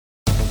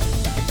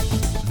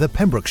the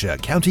Pembrokeshire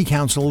County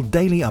Council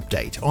Daily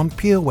Update on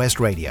Pure West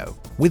Radio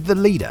with the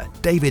leader,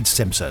 David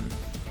Simpson.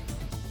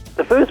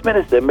 The First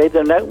Minister made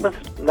an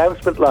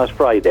announcement last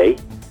Friday,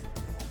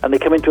 and they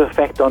come into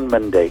effect on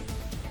Monday.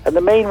 And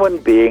the main one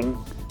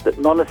being that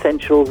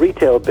non-essential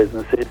retail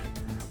businesses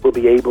will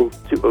be able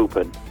to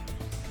open.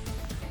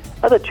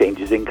 Other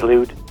changes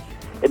include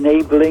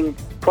enabling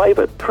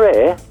private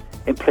prayer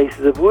in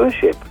places of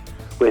worship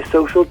where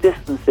social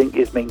distancing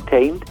is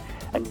maintained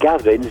and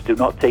gatherings do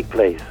not take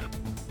place.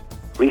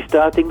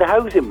 Restarting the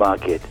housing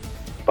market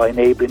by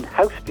enabling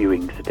house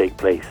viewings to take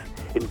place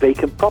in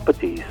vacant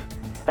properties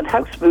and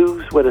house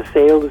moves where a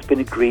sale has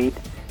been agreed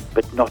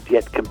but not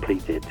yet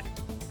completed.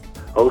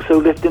 Also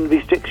lifting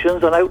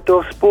restrictions on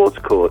outdoor sports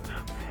courts,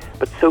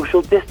 but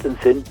social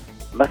distancing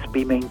must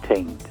be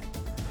maintained.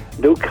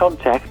 No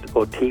contact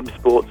or team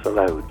sports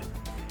allowed.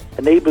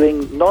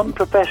 Enabling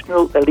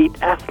non-professional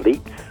elite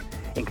athletes,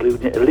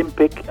 including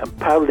Olympic and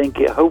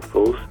Paralympic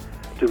hopefuls,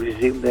 to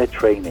resume their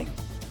training.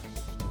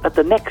 At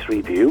the next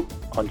review,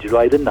 on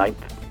July the 9th,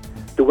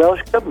 the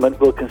Welsh Government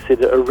will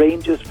consider a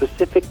range of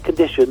specific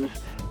conditions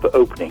for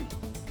opening.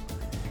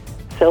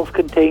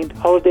 Self-contained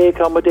holiday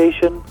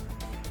accommodation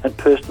and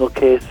personal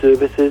care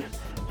services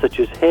such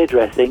as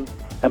hairdressing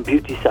and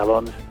beauty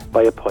salons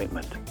by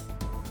appointment.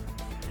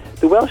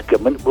 The Welsh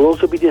Government will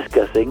also be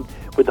discussing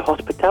with the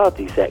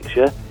hospitality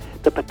sector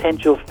the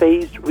potential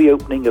phased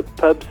reopening of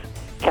pubs,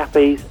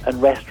 cafes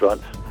and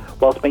restaurants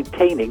whilst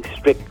maintaining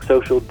strict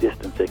social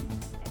distancing.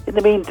 In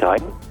the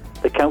meantime,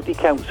 the County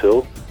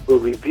Council will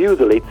review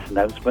the latest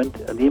announcement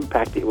and the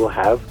impact it will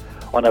have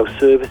on our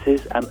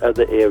services and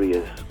other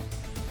areas.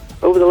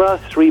 Over the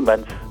last 3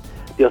 months,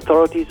 the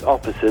authority's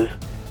officers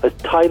have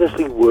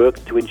tirelessly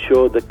worked to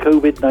ensure the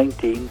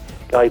COVID-19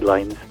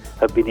 guidelines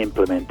have been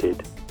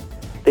implemented.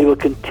 They will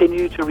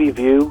continue to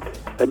review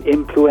and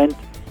implement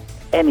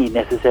any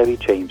necessary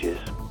changes.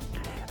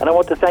 And I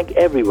want to thank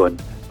everyone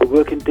for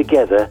working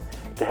together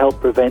to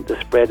help prevent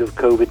the spread of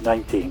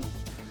COVID-19.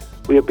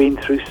 We have been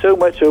through so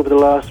much over the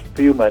last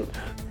few months,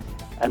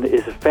 and it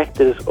has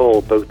affected us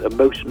all both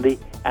emotionally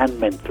and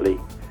mentally.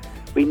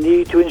 We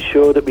need to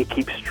ensure that we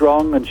keep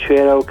strong and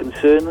share our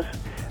concerns,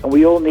 and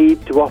we all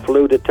need to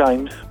offload at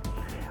times.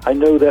 I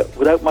know that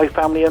without my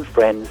family and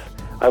friends,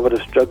 I would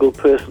have struggled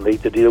personally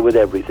to deal with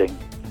everything.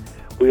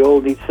 We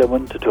all need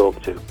someone to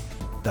talk to.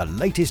 The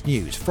latest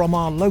news from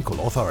our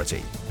local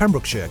authority,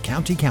 Pembrokeshire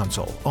County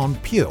Council on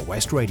Pure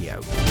West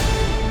Radio.